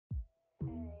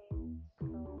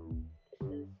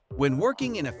When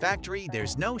working in a factory,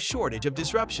 there's no shortage of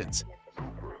disruptions.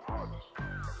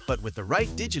 But with the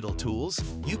right digital tools,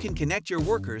 you can connect your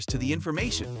workers to the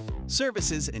information,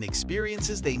 services, and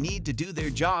experiences they need to do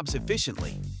their jobs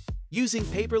efficiently. Using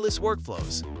paperless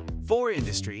workflows,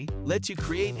 4Industry lets you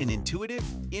create an intuitive,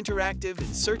 interactive, and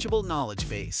searchable knowledge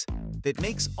base that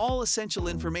makes all essential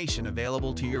information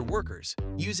available to your workers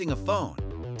using a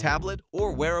phone, tablet,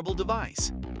 or wearable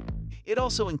device. It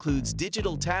also includes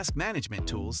digital task management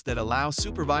tools that allow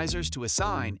supervisors to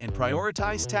assign and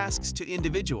prioritize tasks to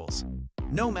individuals,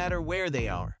 no matter where they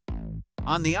are.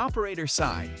 On the operator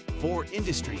side,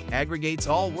 4Industry aggregates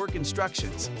all work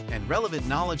instructions and relevant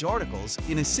knowledge articles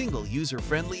in a single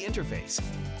user-friendly interface.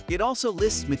 It also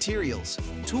lists materials,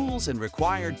 tools, and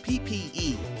required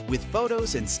PPE with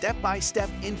photos and step-by-step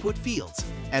input fields,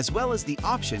 as well as the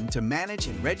option to manage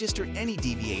and register any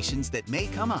deviations that may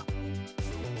come up.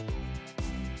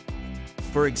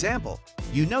 For example,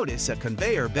 you notice a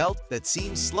conveyor belt that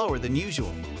seems slower than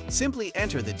usual. Simply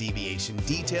enter the deviation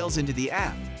details into the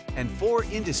app, and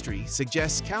 4Industry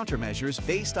suggests countermeasures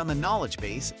based on the knowledge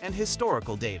base and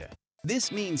historical data. This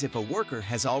means if a worker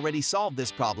has already solved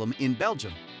this problem in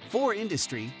Belgium,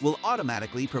 4Industry will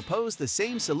automatically propose the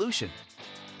same solution.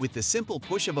 With the simple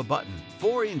push of a button,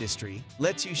 4Industry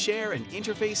lets you share and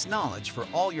interface knowledge for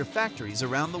all your factories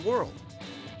around the world.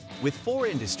 With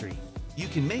 4Industry, you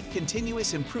can make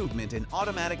continuous improvement and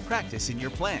automatic practice in your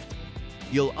plant.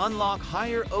 You'll unlock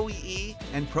higher OEE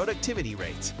and productivity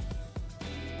rates,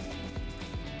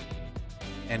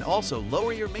 and also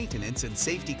lower your maintenance and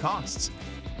safety costs,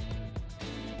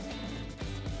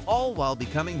 all while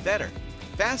becoming better,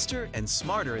 faster, and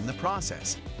smarter in the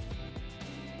process.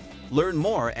 Learn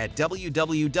more at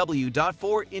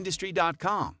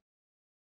www.4industry.com.